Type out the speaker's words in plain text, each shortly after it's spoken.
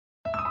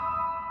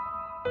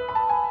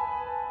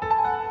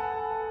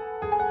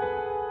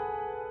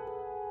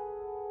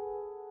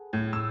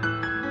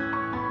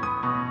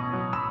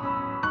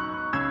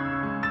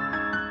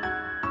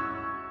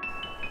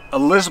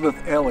Elisabeth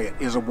Elliot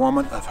is a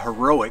woman of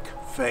heroic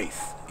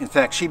faith. In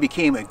fact, she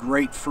became a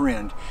great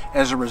friend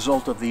as a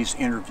result of these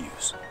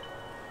interviews.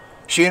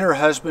 She and her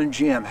husband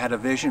Jim had a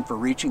vision for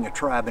reaching a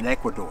tribe in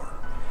Ecuador.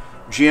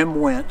 Jim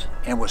went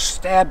and was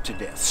stabbed to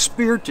death,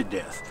 speared to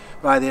death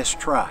by this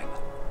tribe.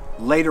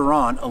 Later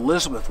on,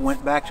 Elisabeth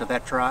went back to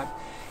that tribe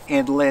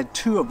and led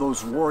two of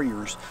those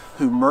warriors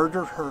who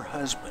murdered her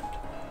husband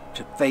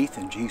to faith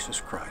in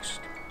Jesus Christ.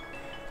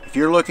 If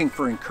you're looking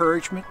for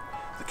encouragement,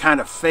 the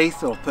kind of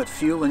faith that'll put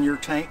fuel in your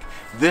tank,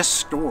 this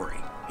story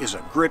is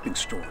a gripping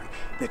story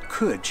that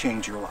could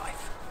change your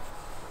life.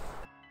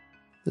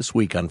 This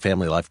week on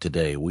Family Life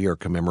Today, we are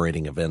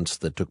commemorating events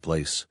that took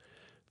place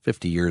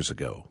 50 years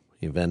ago,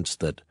 events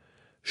that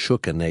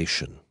shook a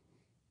nation.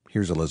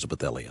 Here's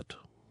Elisabeth Elliot.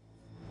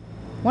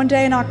 One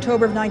day in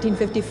October of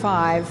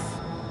 1955,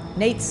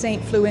 Nate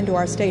Saint flew into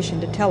our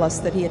station to tell us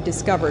that he had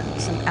discovered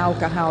some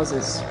Alka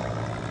houses.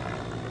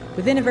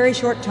 Within a very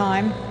short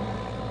time,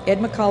 Ed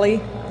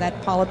McCulley,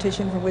 that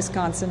politician from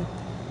Wisconsin,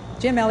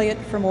 Jim Elliot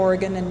from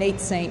Oregon, and Nate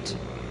Saint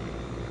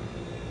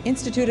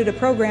instituted a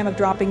program of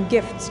dropping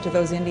gifts to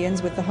those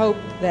Indians with the hope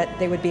that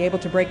they would be able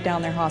to break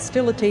down their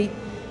hostility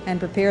and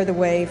prepare the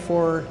way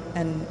for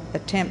an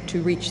attempt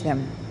to reach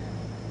them.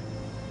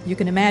 You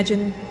can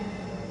imagine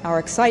our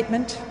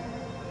excitement,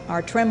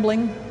 our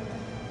trembling,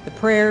 the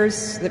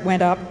prayers that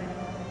went up.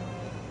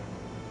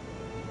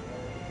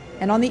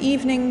 And on the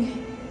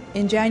evening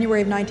in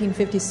January of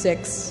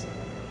 1956,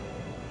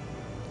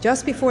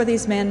 just before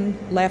these men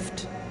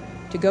left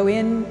to go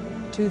in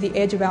to the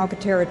edge of Alka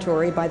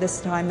territory, by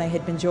this time they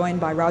had been joined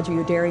by Roger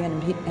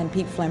Youderian and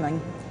Pete Fleming,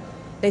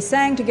 they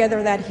sang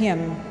together that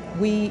hymn,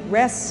 "We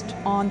rest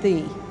on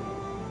thee,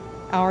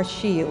 our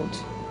shield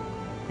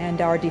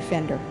and our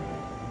defender."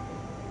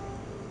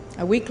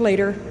 A week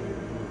later,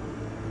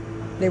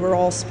 they were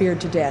all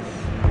speared to death.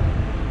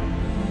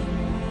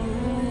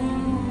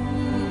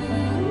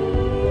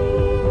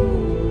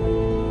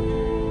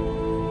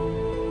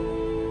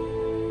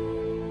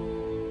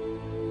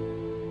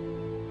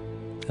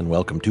 And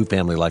welcome to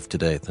Family Life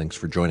Today. Thanks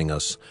for joining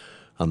us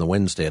on the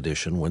Wednesday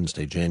edition,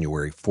 Wednesday,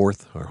 January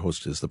 4th. Our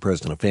host is the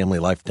president of Family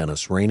Life,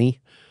 Dennis Rainey.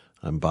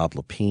 I'm Bob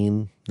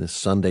Lepine. This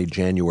Sunday,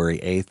 January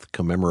 8th,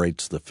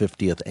 commemorates the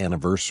 50th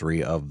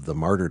anniversary of the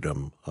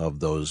martyrdom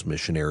of those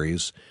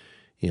missionaries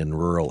in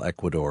rural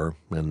Ecuador.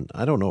 And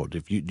I don't know,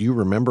 do you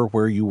remember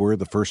where you were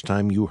the first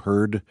time you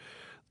heard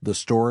the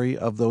story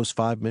of those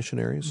five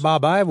missionaries?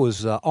 Bob, I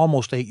was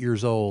almost 8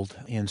 years old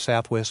in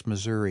southwest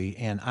Missouri,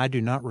 and I do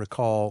not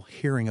recall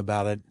hearing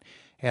about it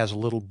as a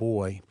little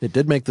boy. It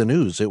did make the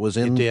news. It was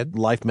in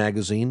Life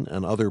magazine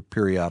and other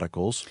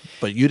periodicals,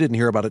 but you didn't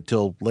hear about it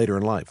till later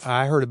in life.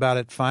 I heard about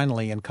it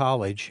finally in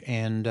college,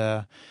 and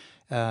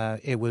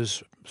it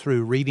was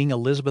through reading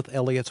Elisabeth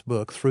Elliot's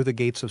book, Through the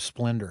Gates of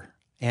Splendor.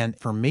 And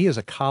for me as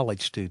a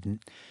college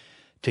student,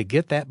 to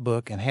get that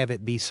book and have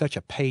it be such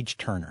a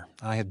page-turner.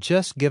 I had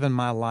just given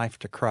my life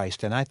to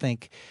Christ, and I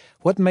think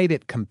what made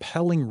it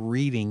compelling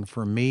reading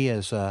for me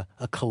as a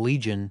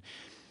collegian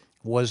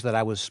was that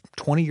I was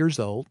 20 years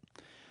old.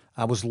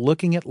 I was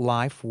looking at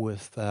life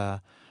with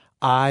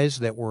eyes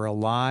that were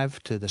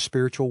alive to the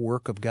spiritual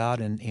work of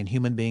God in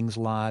human beings'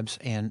 lives,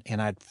 and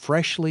I'd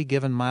freshly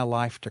given my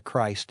life to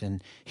Christ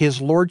and His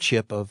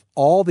lordship of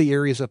all the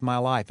areas of my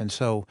life. And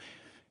so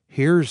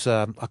here's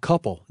a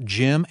couple,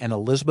 Jim and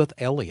Elisabeth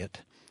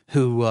Elliot,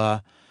 who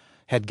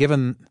had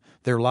given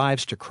their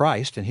lives to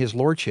Christ and His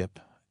lordship,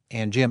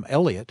 and Jim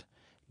Elliot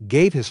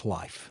gave his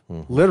life,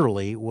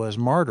 literally was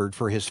martyred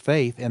for his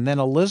faith, and then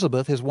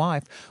Elisabeth, his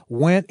wife,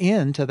 went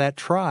into that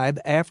tribe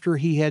after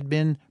he had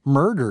been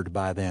murdered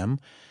by them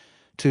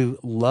to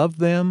love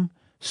them,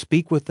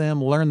 speak with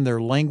them, learn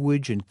their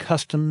language and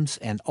customs,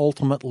 and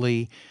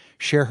ultimately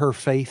share her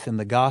faith in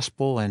the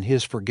gospel and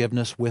His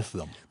forgiveness with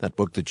them. That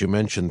book that you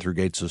mentioned, Through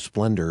Gates of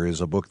Splendor,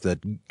 is a book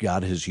that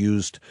God has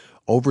used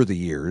over the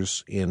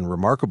years in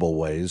remarkable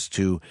ways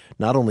to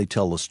not only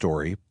tell the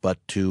story, but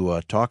to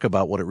talk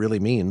about what it really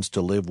means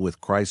to live with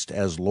Christ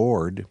as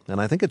Lord.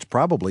 And I think it's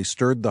probably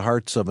stirred the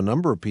hearts of a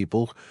number of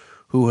people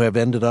who have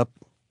ended up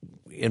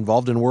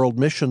involved in world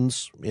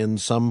missions in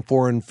some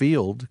foreign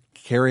field,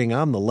 carrying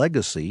on the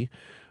legacy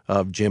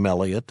of Jim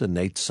Elliot and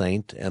Nate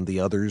Saint and the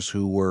others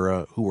who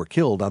were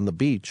killed on the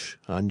beach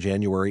on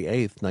January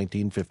 8th,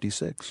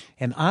 1956.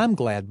 And I'm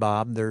glad,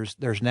 Bob,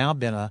 there's now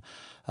been a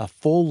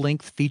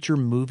full-length feature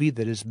movie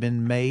that has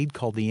been made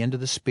called The End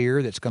of the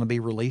Spear that's going to be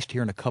released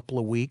here in a couple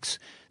of weeks.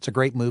 It's a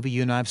great movie.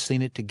 You and I have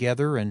seen it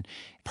together. And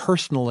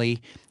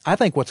personally, I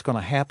think what's going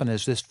to happen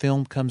as this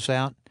film comes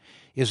out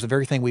is the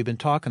very thing we've been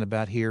talking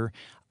about here.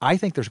 I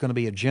think there's going to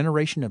be a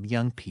generation of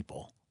young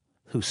people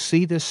who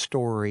see this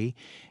story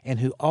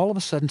and who all of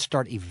a sudden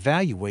start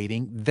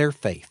evaluating their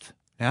faith.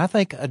 Now, I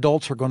think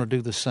adults are going to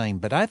do the same,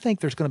 but I think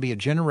there's going to be a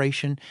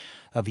generation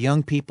of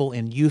young people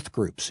in youth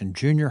groups, in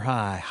junior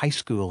high, high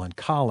school, and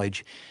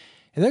college,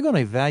 and they're going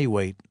to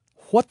evaluate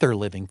what they're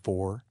living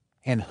for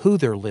and who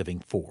they're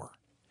living for.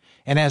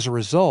 And as a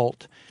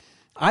result,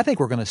 I think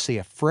we're going to see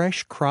a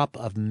fresh crop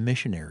of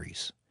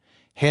missionaries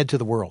head to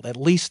the world. At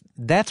least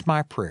that's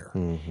my prayer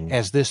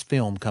as this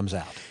film comes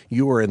out.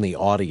 You were in the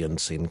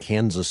audience in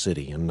Kansas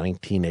City in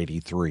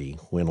 1983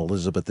 when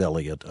Elisabeth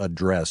Elliot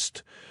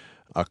addressed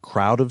a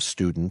crowd of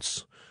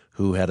students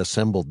who had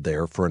assembled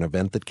there for an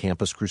event that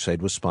Campus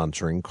Crusade was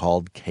sponsoring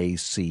called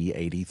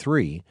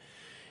KC83.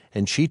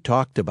 And she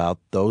talked about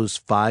those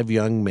 5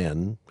 young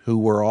men who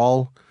were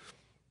all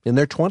in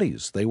their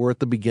 20s. They were at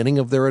the beginning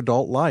of their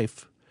adult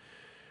life,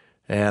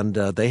 and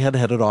they had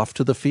headed off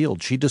to the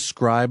field. She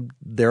described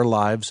their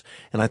lives,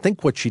 and I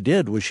think what she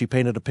did was she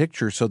painted a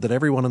picture so that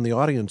everyone in the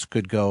audience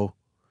could go,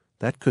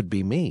 that could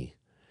be me.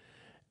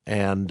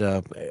 And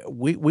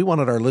we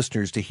wanted our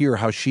listeners to hear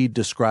how she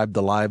described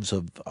the lives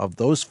of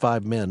those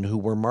 5 men who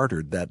were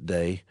martyred that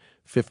day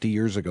 50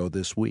 years ago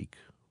this week.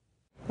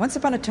 Once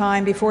upon a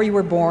time, before you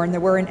were born, there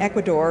were in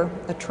Ecuador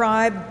a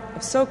tribe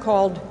of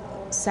so-called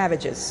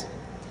savages.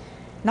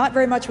 Not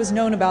very much was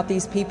known about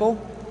these people.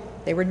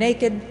 They were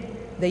naked,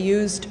 they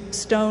used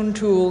stone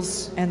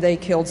tools, and they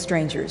killed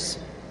strangers.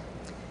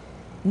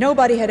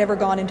 Nobody had ever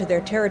gone into their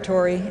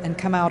territory and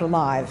come out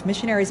alive.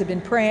 Missionaries had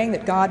been praying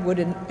that God would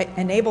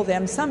enable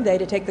them someday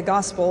to take the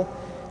gospel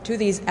to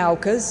these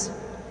Aucas,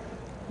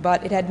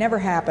 but it had never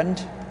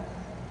happened.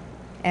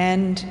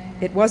 And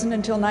it wasn't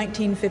until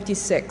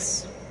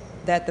 1956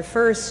 that the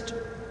first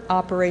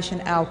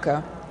Operation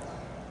Auca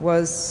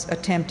was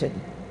attempted.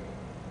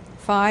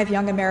 5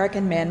 young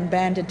American men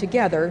banded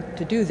together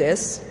to do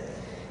this.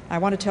 I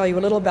want to tell you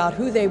a little about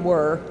who they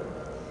were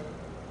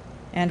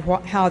and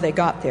how they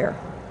got there.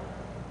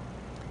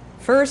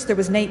 First, there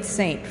was Nate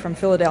Saint from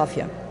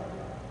Philadelphia,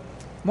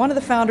 one of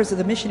the founders of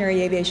the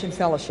Missionary Aviation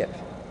Fellowship.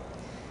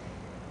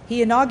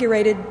 He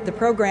inaugurated the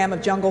program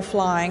of jungle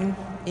flying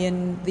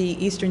in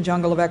the eastern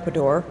jungle of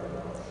Ecuador.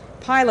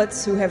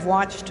 Pilots who have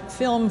watched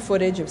film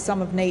footage of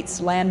some of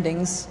Nate's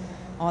landings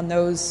on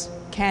those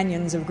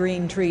canyons of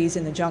green trees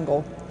in the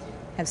jungle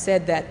have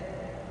said that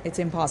it's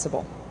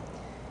impossible.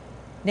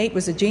 Nate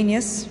was a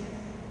genius.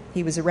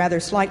 He was a rather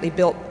slightly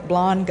built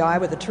blonde guy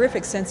with a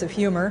terrific sense of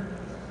humor,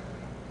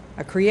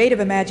 a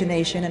creative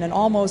imagination, and an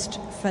almost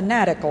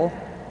fanatical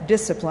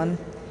discipline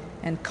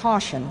and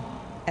caution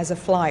as a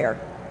flyer.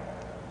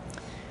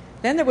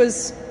 Then there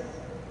was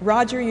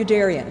Roger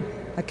Udarian,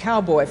 a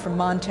cowboy from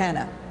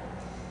Montana.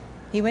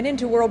 He went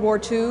into World War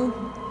II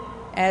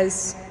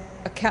as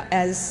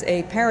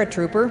a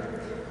paratrooper,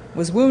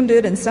 was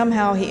wounded, and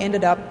somehow he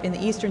ended up in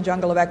the eastern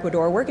jungle of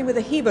Ecuador working with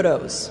the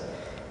Jibaros,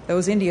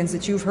 those Indians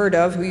that you've heard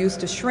of who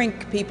used to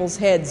shrink people's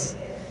heads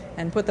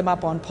and put them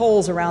up on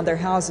poles around their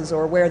houses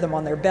or wear them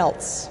on their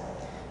belts.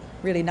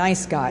 Really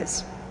nice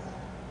guys.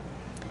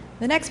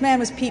 The next man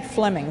was Pete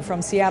Fleming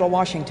from Seattle,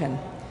 Washington,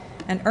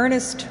 an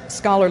earnest,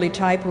 scholarly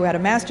type who had a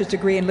master's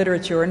degree in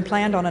literature and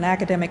planned on an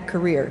academic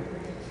career.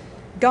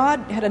 God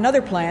had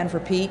another plan for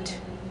Pete,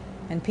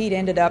 and Pete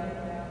ended up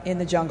in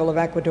the jungle of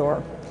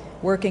Ecuador,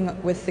 working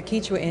with the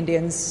Quechua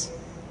Indians,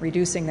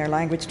 reducing their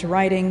language to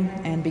writing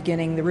and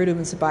beginning the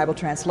rudiments of Bible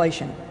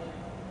translation.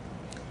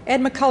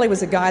 Ed McCully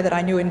was a guy that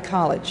I knew in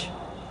college.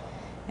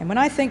 And when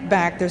I think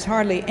back, there's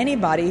hardly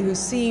anybody who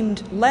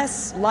seemed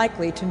less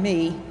likely to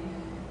me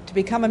to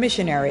become a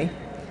missionary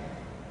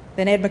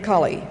than Ed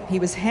McCully. He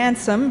was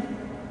handsome.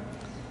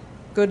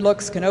 Good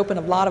looks can open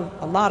a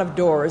lot of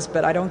doors,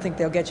 but I don't think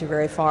they'll get you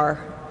very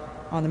far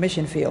on the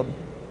mission field.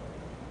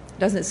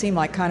 Doesn't it seem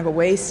like kind of a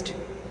waste?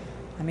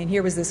 I mean,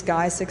 here was this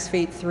guy,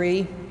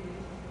 6'3",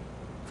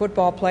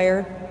 football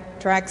player,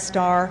 track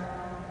star,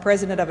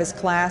 president of his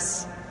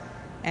class,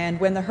 and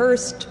when the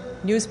Hearst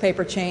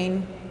newspaper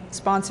chain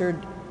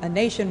sponsored a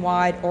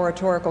nationwide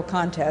oratorical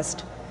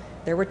contest,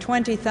 there were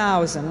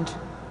 20,000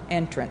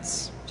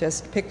 entrants.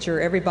 Just picture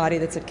everybody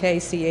that's at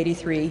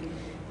KC83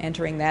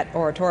 entering that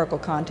oratorical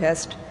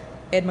contest.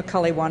 Ed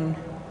McCully won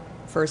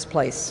first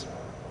place.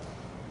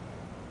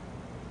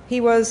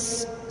 He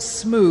was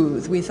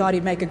smooth. We thought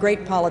he'd make a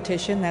great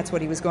politician. That's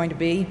what he was going to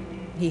be.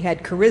 He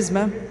had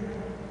charisma.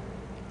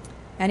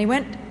 And he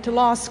went to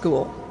law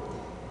school.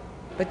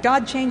 But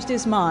God changed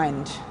his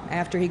mind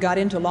after he got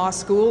into law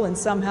school, and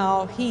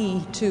somehow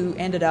he, too,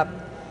 ended up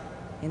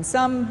in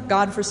some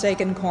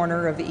godforsaken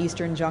corner of the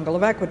eastern jungle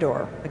of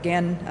Ecuador,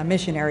 again, a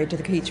missionary to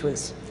the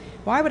Quechuas.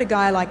 Why would a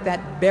guy like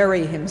that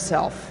bury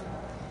himself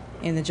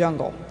in the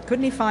jungle?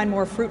 Couldn't he find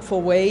more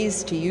fruitful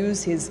ways to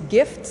use his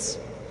gifts?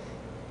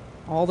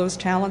 All those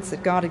talents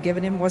that God had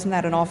given him, wasn't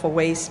that an awful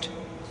waste?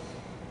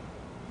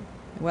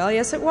 Well,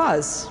 yes, it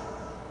was.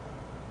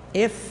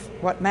 If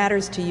what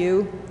matters to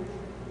you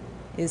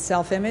is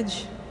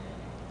self-image,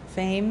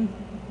 fame,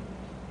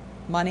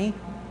 money,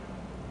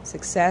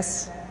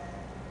 success,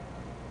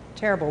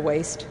 terrible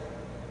waste.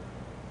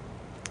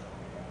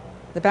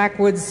 The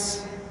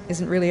backwoods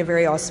isn't really a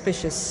very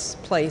auspicious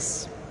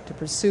place to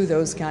pursue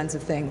those kinds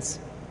of things.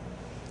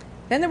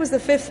 Then there was the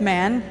fifth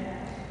man,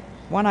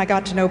 one I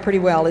got to know pretty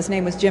well. His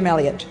name was Jim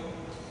Elliot.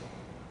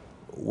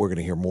 We're going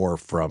to hear more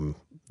from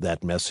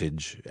that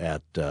message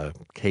at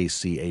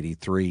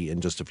KC83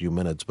 in just a few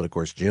minutes. But, of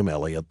course, Jim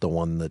Elliot, the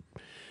one that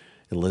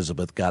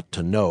Elisabeth got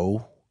to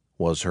know,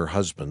 was her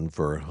husband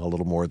for a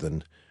little more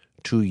than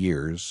 2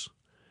 years.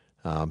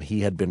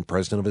 He had been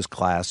president of his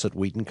class at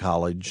Wheaton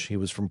College. He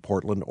was from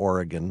Portland,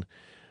 Oregon.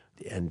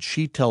 And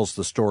she tells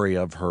the story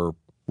of her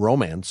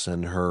romance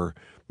and her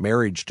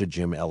marriage to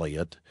Jim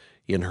Elliot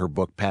in her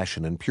book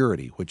Passion and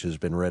Purity, which has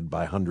been read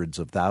by hundreds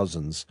of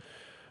thousands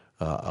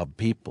of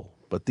people.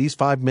 But these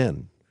 5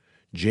 men,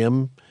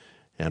 Jim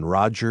and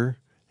Roger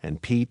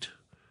and Pete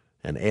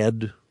and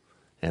Ed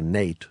and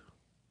Nate,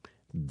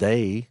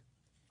 they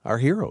are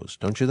heroes,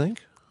 don't you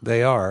think?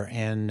 They are.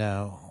 And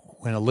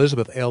when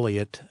Elisabeth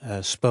Elliot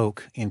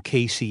spoke in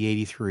KC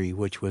 83,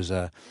 which was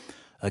a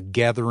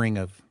gathering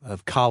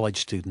of college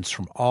students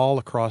from all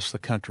across the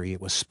country,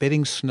 it was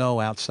spitting snow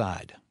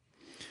outside,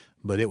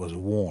 but it was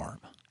warm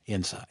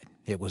inside.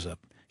 It was a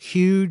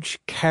huge,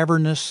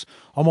 cavernous,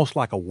 almost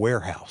like a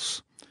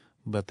warehouse.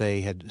 But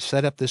they had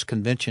set up this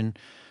convention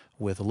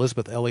with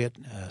Elisabeth Elliot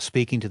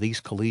speaking to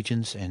these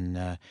collegians,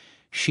 and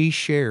she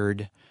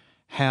shared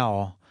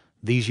how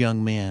these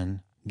young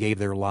men gave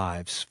their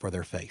lives for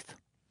their faith.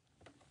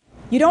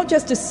 You don't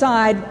just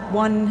decide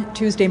one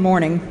Tuesday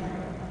morning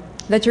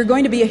that you're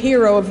going to be a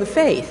hero of the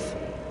faith.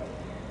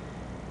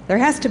 There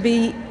has to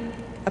be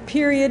a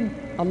period,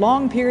 a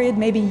long period,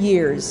 maybe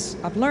years,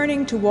 of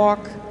learning to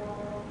walk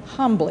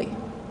humbly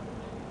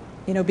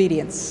in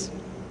obedience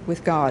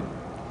with God.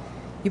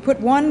 You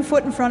put one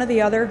foot in front of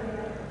the other,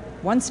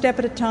 one step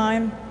at a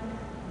time,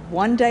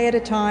 one day at a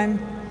time,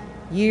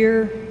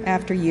 year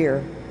after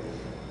year,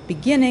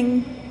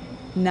 beginning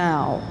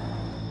now.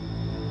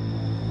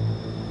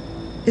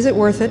 Is it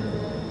worth it?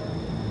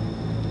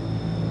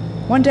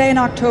 One day in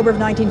October of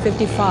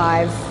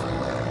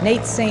 1955,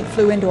 Nate Saint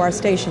flew into our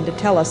station to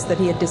tell us that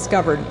he had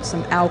discovered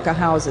some Alka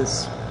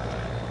houses.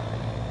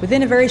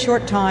 Within a very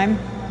short time,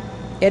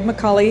 Ed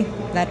McCully,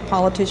 that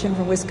politician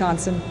from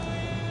Wisconsin,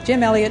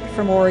 Jim Elliot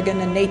from Oregon,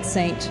 and Nate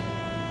Saint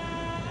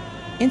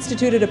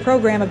instituted a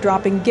program of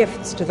dropping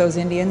gifts to those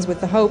Indians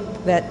with the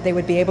hope that they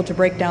would be able to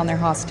break down their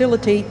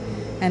hostility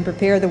and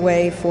prepare the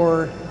way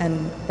for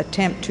an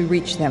attempt to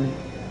reach them.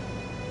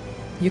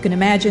 You can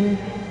imagine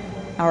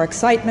our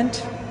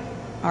excitement,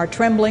 our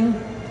trembling,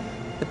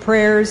 the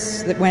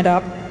prayers that went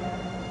up.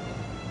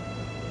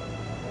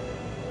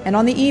 And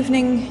on the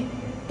evening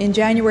in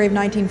January of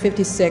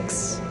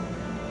 1956,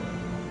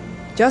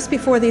 just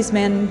before these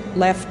men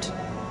left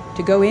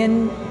to go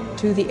in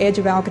to the edge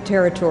of Alka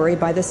territory,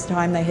 by this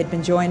time they had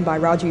been joined by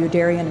Roger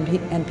Youderian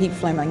and Pete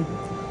Fleming,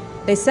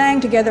 they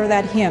sang together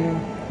that hymn,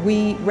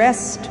 "We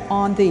rest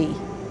on thee,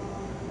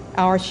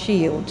 our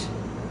shield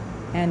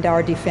and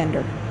our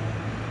defender."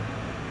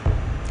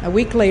 A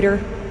week later,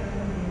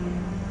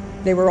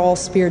 they were all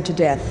speared to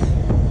death.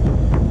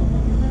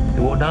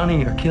 The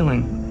Waodani are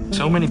killing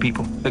so many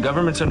people. The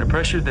government's under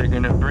pressure. They're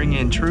going to bring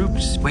in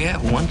troops. We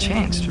have one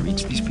chance to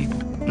reach these people.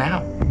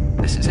 Now,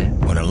 this is it.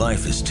 When a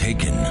life is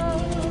taken,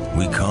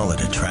 we call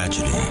it a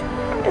tragedy.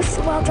 If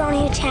the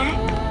Waodani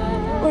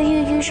attack, will you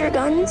use your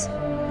guns?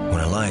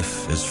 When a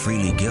life is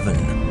freely given,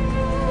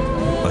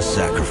 a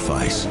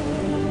sacrifice.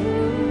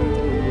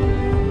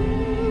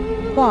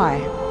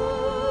 Why?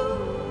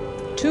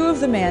 2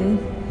 of the men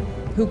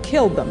who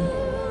killed them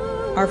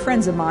are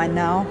friends of mine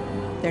now.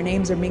 Their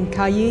names are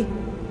Minkayi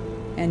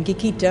and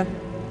Gikita.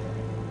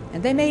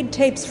 And they made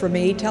tapes for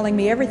me telling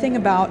me everything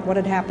about what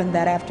had happened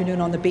that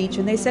afternoon on the beach,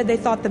 and they said they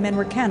thought the men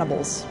were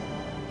cannibals.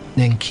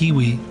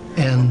 Nankiwi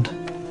and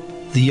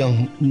the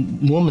young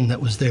woman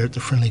that was there at the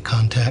friendly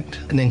contact,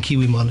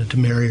 Nankiwi wanted to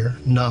marry her.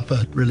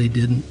 Napa really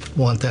didn't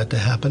want that to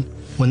happen.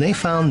 When they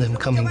found them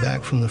coming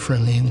back from the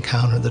friendly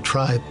encounter, the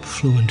tribe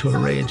flew into a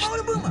rage.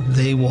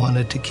 They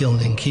wanted to kill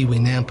Nankiwi.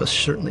 Nampa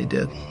certainly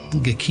did.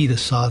 Gikita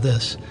saw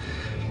this.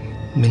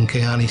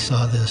 Minkayani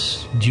saw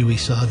this. Dewey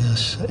saw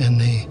this. And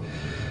they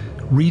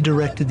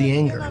redirected the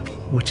anger,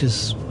 which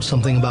is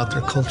something about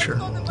their culture.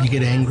 You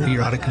get angry,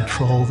 you're out of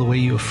control. The way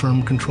you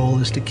affirm control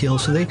is to kill.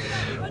 So they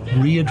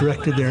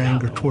redirected their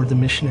anger toward the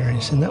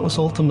missionaries, and that was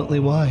ultimately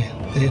why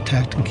they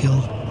attacked and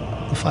killed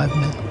the 5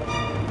 men.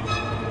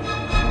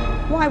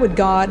 Why would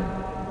God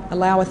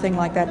allow a thing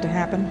like that to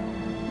happen?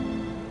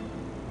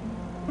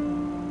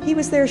 He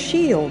was their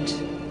shield,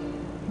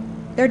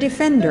 their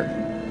defender,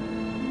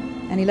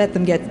 and he let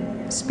them get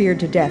speared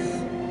to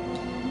death.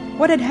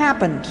 What had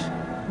happened?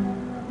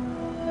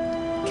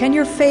 Can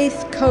your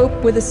faith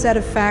cope with a set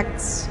of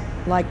facts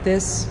like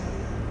this?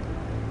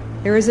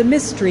 There is a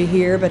mystery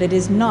here, but it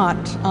is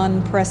not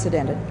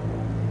unprecedented.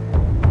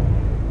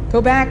 Go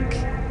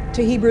back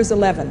to Hebrews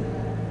 11,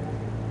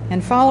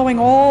 and following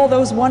all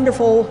those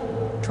wonderful,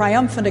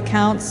 triumphant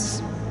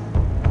accounts,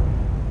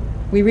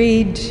 we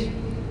read,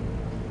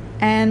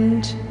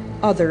 "And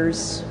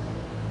others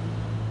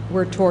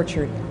were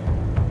tortured."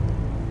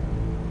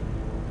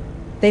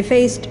 They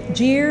faced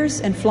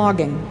jeers and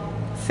flogging,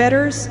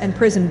 fetters and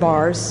prison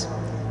bars.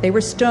 They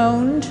were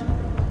stoned.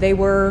 They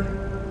were,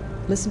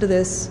 listen to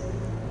this,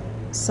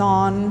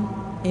 sawn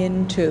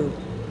in two.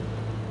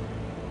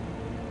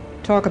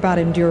 Talk about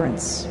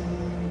endurance.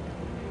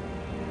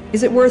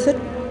 Is it worth it?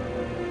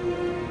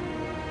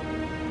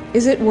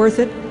 Is it worth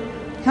it?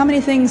 How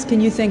many things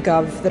can you think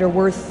of that are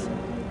worth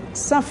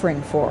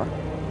suffering for?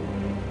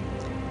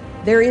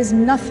 There is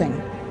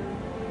nothing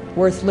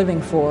worth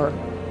living for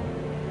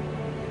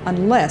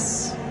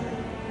unless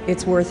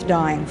it's worth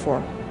dying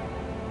for.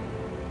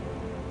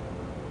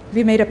 Have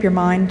you made up your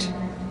mind?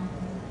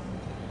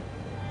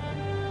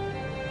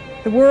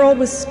 The world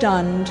was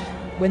stunned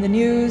when the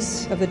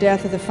news of the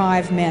death of the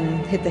 5 men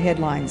hit the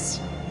headlines.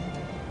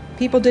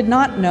 People did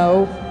not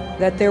know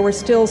that there were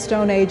still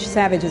Stone Age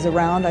savages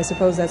around. I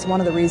suppose that's one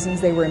of the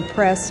reasons they were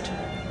impressed.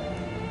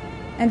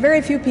 And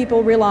very few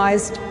people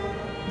realized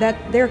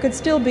that there could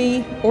still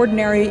be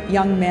ordinary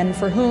young men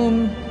for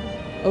whom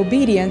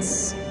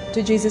obedience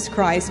to Jesus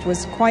Christ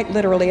was quite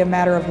literally a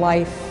matter of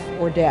life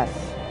or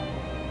death.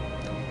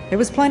 There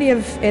was plenty of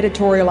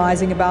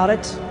editorializing about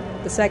it.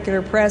 The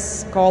secular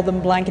press called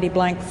them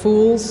blankety-blank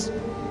fools.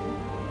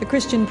 The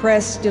Christian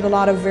press did a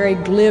lot of very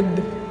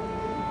glib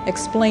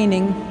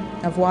explaining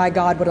of why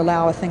God would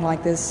allow a thing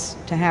like this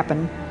to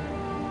happen.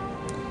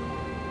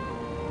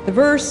 The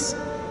verse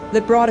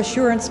that brought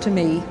assurance to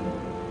me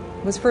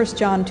was 1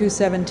 John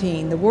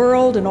 2:17. The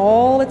world and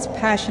all its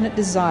passionate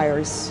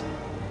desires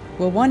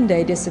will one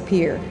day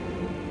disappear,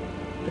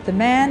 but the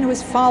man who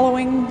is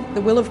following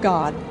the will of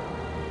God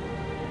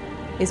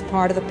is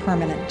part of the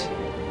permanent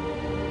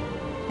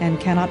and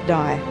cannot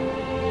die.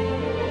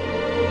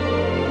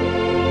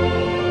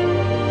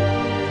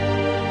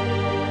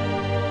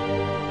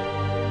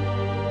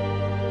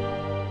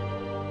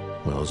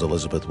 Well, as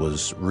Elisabeth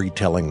was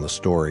retelling the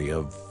story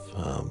of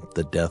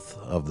the death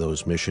of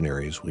those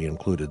missionaries, we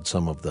included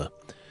some of the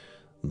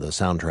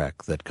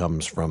soundtrack that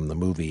comes from the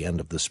movie End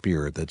of the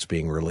Spear that's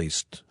being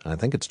released. I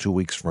think it's 2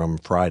 weeks from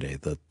Friday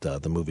that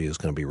the movie is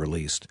going to be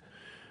released.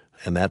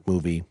 And that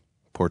movie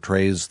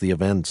portrays the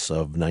events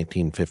of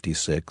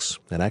 1956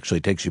 and actually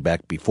takes you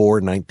back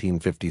before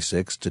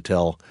 1956 to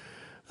tell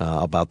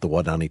about the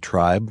Waodani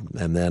tribe,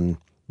 and then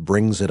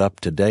brings it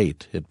up to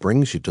date. It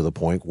brings you to the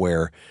point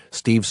where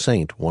Steve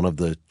Saint, one of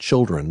the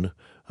children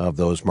of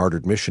those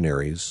martyred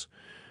missionaries,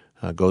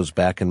 goes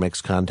back and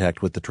makes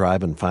contact with the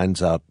tribe and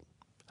finds out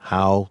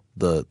how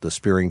the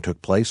spearing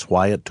took place,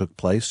 why it took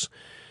place,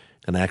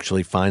 and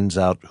actually finds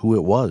out who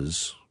it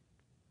was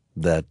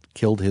that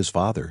killed his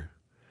father.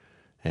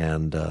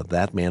 And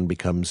that man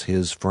becomes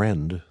his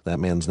friend. That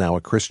man's now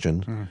a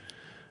Christian.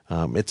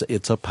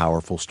 It's a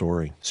powerful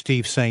story.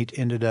 Steve Saint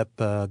ended up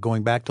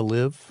going back to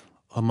live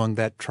among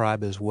that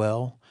tribe as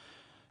well.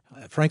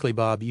 Frankly,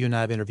 Bob, you and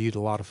I have interviewed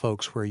a lot of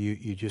folks where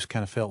you just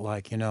kind of felt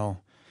like,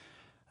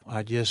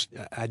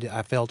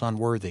 I felt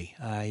unworthy.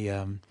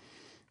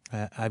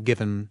 I've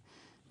given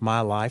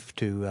my life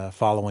to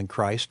following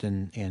Christ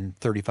in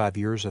 35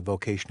 years of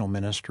vocational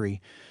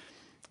ministry.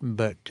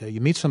 But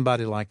you meet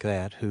somebody like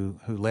that who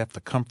left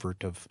the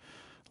comfort of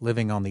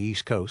living on the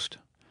East Coast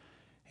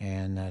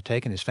and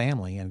taking his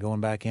family and going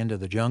back into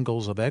the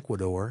jungles of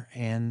Ecuador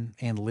and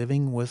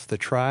living with the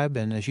tribe,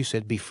 and as you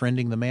said,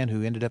 befriending the man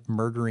who ended up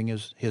murdering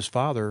his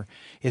father.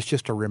 It's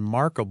just a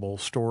remarkable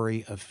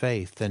story of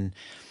faith. And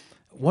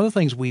one of the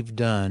things we've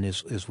done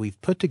is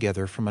we've put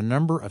together from a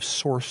number of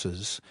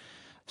sources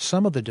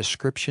some of the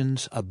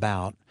descriptions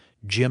about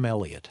Jim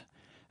Elliot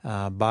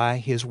by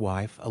his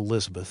wife,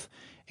 Elisabeth,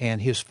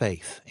 and his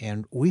faith.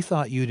 And we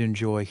thought you'd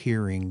enjoy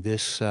hearing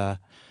this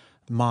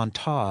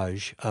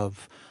montage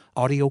of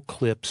audio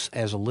clips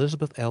as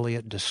Elisabeth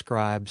Elliot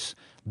describes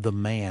the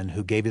man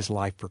who gave his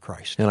life for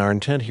Christ. And our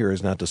intent here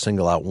is not to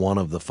single out one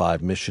of the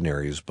 5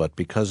 missionaries, but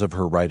because of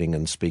her writing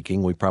and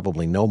speaking, we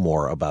probably know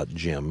more about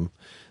Jim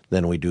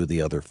than we do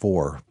the other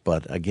 4.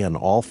 But again,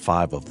 all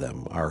 5 of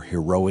them are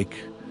heroic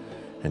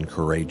and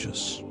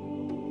courageous.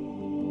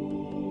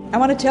 I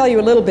want to tell you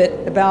a little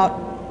bit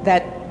about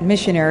that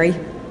missionary,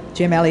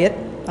 Jim Elliot.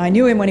 I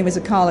knew him when he was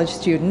a college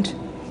student.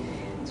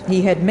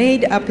 He had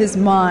made up his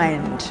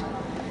mind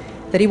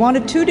that he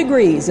wanted 2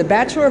 degrees, a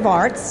Bachelor of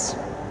Arts,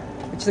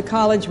 which the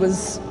college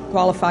was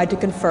qualified to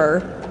confer,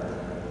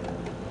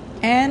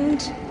 and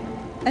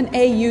an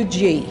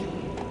AUG,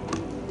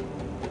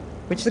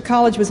 which the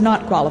college was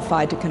not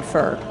qualified to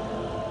confer.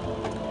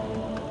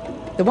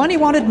 The one he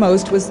wanted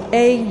most was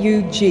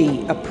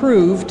AUG,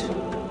 approved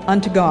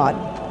unto God.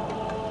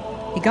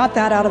 He got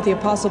that out of the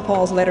Apostle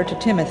Paul's letter to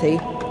Timothy,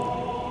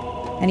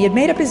 and he had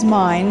made up his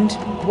mind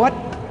what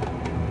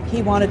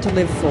he wanted to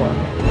live for.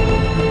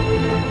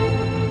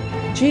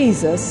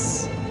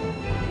 Jesus,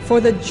 for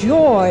the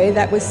joy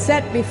that was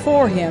set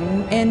before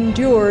him,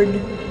 endured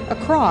a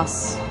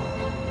cross,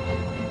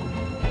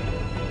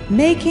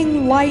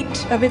 making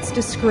light of its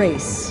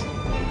disgrace,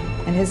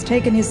 and has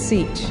taken his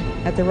seat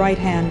at the right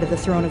hand of the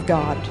throne of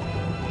God.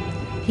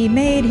 He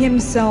made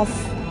himself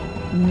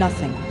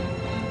nothing.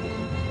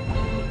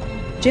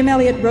 Jim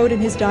Elliot wrote in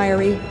his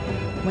diary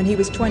when he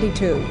was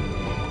 22,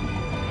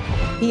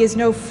 "He is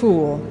no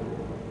fool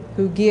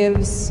who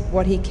gives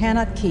what he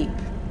cannot keep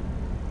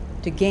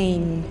to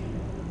gain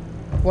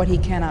what he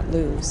cannot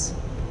lose."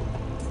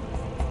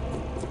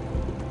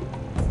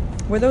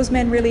 Were those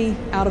men really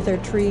out of their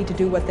tree to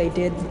do what they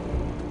did?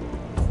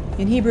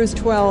 In Hebrews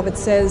 12 it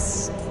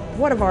says,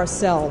 "What of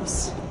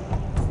ourselves?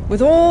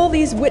 With all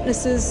these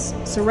witnesses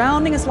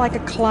surrounding us like a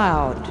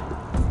cloud,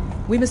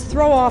 we must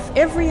throw off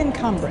every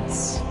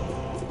encumbrance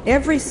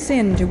every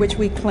sin to which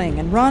we cling,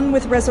 and run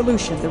with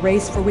resolution the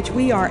race for which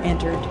we are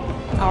entered,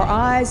 our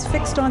eyes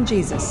fixed on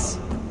Jesus,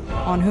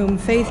 on whom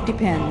faith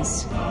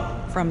depends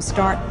from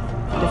start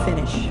to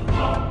finish.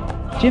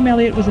 Jim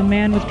Elliot was a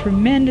man with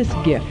tremendous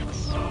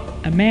gifts,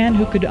 a man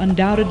who could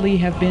undoubtedly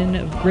have been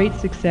of great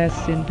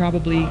success in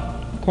probably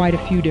quite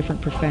a few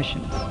different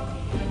professions.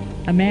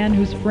 A man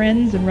whose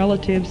friends and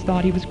relatives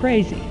thought he was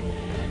crazy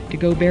to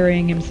go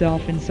burying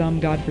himself in some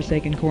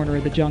godforsaken corner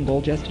of the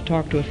jungle just to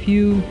talk to a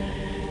few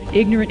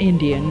ignorant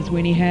Indians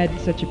when he had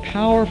such a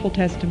powerful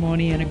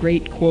testimony and a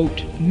great,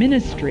 quote,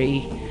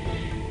 ministry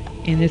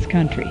in this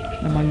country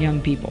among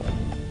young people.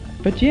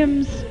 But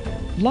Jim's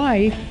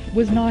life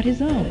was not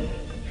his own.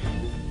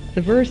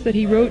 The verse that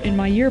he wrote in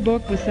my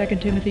yearbook was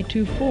 2 Timothy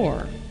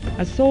 2:4.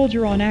 A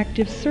soldier on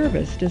active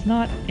service does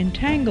not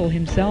entangle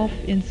himself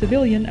in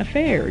civilian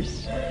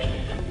affairs.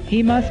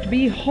 He must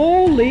be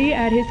wholly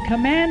at his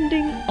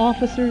commanding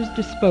officer's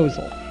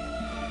disposal.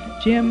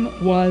 Jim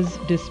was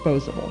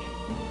disposable.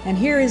 And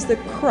here is the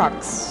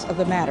crux of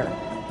the matter.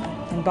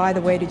 And by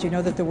the way, did you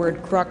know that the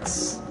word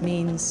crux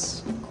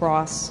means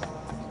cross?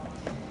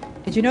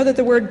 Did you know that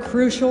the word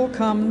crucial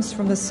comes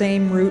from the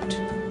same root?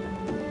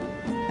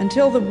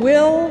 Until the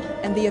will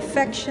and the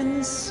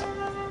affections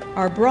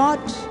are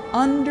brought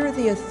under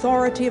the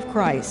authority of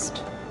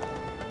Christ,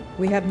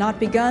 we have not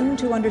begun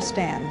to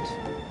understand,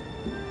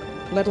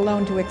 let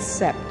alone to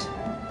accept,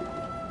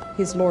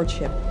 His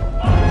Lordship.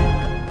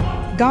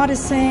 God is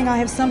saying, I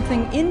have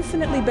something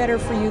infinitely better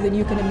for you than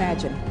you can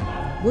imagine.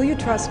 Will you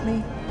trust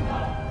me?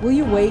 Will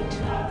you wait?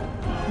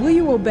 Will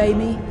you obey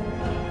me?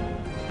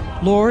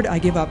 Lord, I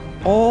give up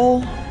all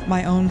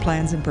my own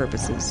plans and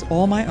purposes,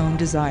 all my own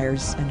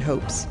desires and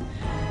hopes,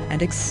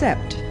 and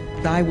accept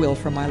thy will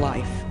for my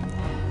life.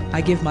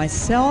 I give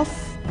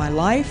myself, my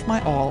life,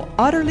 my all,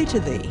 utterly to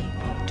thee,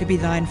 to be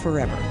thine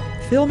forever.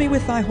 Fill me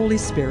with thy Holy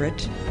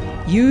Spirit.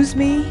 Use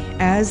me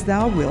as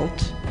thou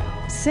wilt.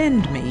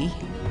 Send me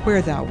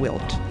where thou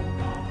wilt.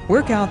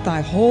 Work out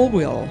thy whole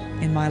will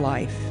in my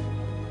life,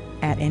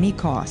 at any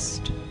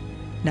cost,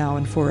 now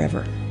and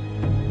forever.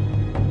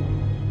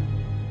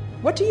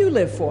 What do you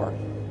live for?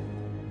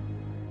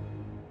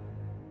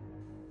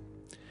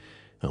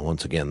 Now,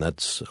 once again,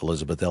 that's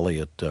Elisabeth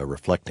Elliot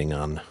reflecting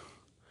on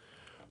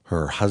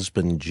her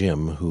husband,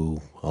 Jim,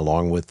 who,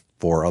 along with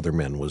 4 other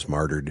men, was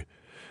martyred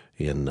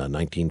in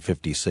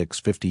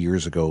 1956, 50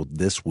 years ago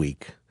this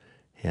week.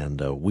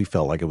 And we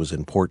felt like it was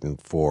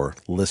important for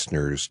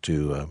listeners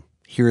to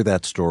hear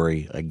that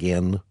story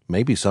again,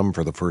 maybe some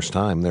for the first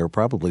time. There are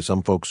probably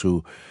some folks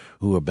who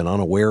have been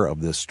unaware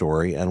of this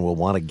story and will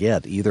want to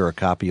get either a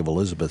copy of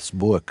Elisabeth's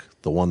book,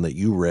 the one that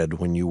you read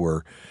when you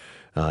were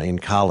in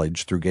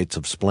college, Through Gates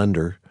of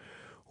Splendor,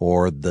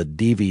 or the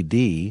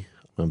DVD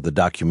of the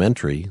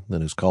documentary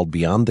that is called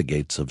Beyond the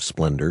Gates of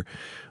Splendor.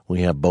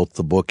 We have both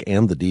the book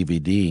and the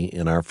DVD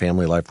in our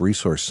Family Life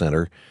Resource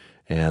Center.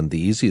 And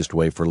the easiest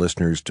way for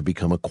listeners to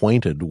become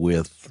acquainted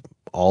with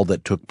all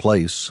that took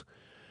place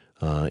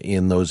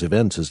in those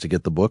events is to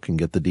get the book and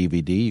get the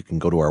DVD. You can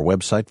go to our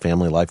website,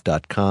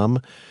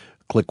 familylife.com,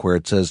 click where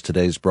it says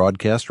today's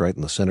broadcast right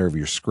in the center of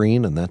your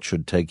screen, and that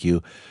should take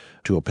you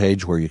to a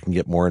page where you can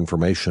get more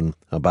information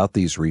about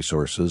these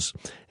resources.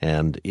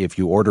 And if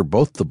you order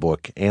both the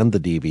book and the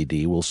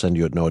DVD, we'll send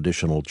you at no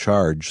additional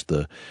charge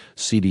the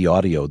CD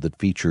audio that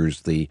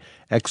features the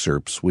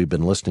excerpts we've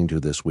been listening to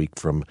this week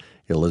from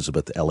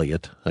Elisabeth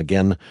Elliot.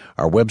 Again,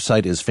 our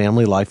website is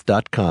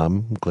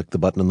familylife.com. Click the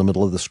button in the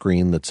middle of the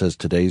screen that says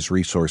today's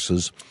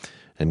resources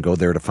and go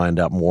there to find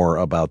out more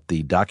about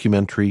the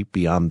documentary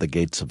Beyond the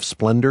Gates of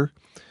Splendor,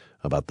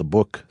 about the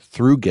book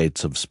Through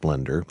Gates of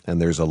Splendor,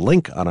 and there's a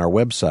link on our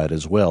website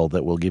as well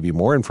that will give you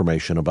more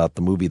information about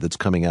the movie that's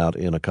coming out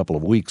in a couple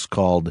of weeks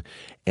called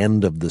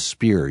End of the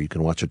Spear. You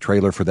can watch a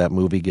trailer for that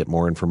movie, get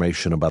more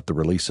information about the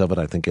release of it.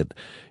 I think it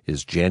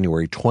is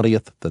January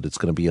 20th that it's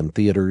going to be in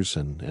theaters,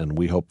 and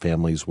we hope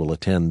families will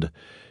attend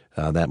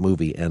that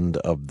movie, End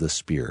of the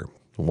Spear.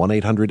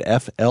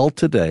 1-800-FL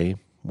today,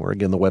 where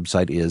again the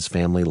website is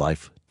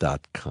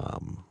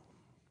familylife.com.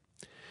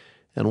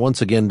 And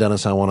once again,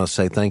 Dennis, I want to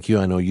say thank you.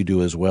 I know you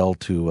do as well,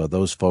 to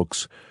those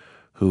folks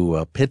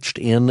who pitched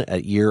in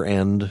at year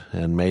end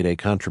and made a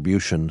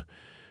contribution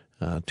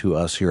to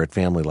us here at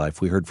Family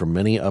Life. We heard from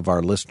many of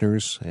our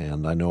listeners,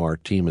 and I know our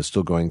team is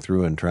still going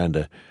through and trying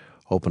to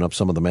open up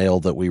some of the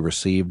mail that we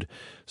received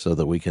so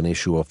that we can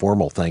issue a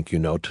formal thank you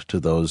note to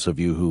those of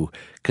you who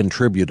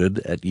contributed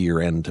at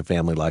year end to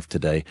Family Life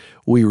today.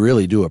 We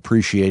really do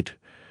appreciate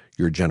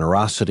your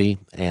generosity,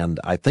 and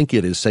I think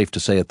it is safe to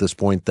say at this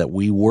point that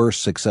we were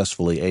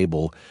successfully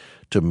able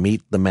to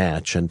meet the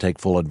match and take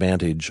full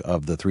advantage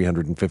of the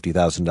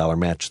 $350,000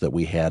 match that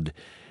we had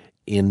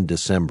in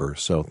December.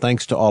 So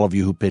thanks to all of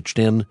you who pitched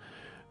in.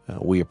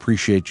 We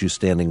appreciate you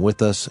standing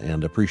with us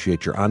and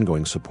appreciate your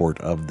ongoing support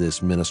of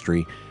this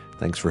ministry.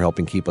 Thanks for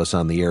helping keep us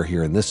on the air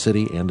here in this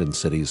city and in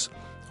cities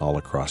all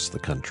across the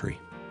country.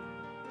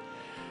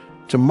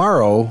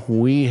 Tomorrow,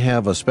 we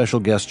have a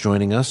special guest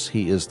joining us.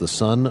 He is the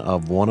son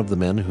of one of the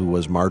men who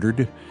was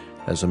martyred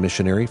as a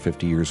missionary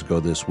 50 years ago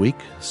this week.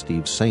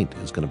 Steve Saint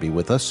is going to be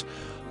with us,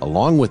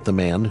 along with the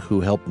man who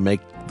helped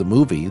make the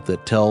movie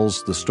that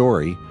tells the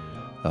story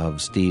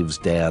of Steve's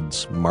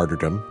dad's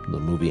martyrdom, the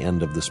movie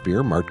End of the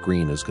Spear. Mark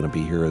Green is going to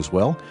be here as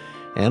well.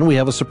 And we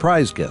have a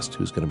surprise guest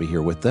who's going to be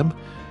here with them.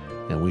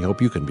 And we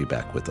hope you can be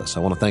back with us. I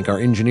want to thank our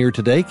engineer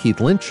today, Keith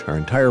Lynch, our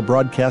entire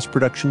broadcast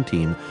production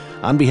team.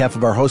 On behalf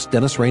of our host,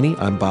 Dennis Rainey,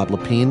 I'm Bob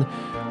Lepine.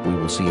 We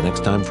will see you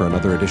next time for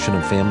another edition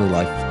of Family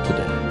Life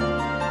Today.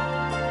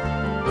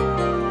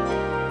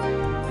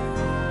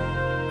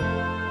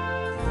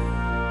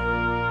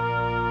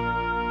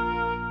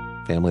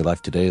 Family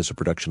Life Today is a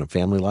production of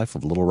Family Life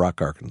of Little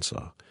Rock,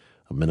 Arkansas,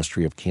 a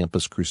ministry of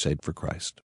Campus Crusade for Christ.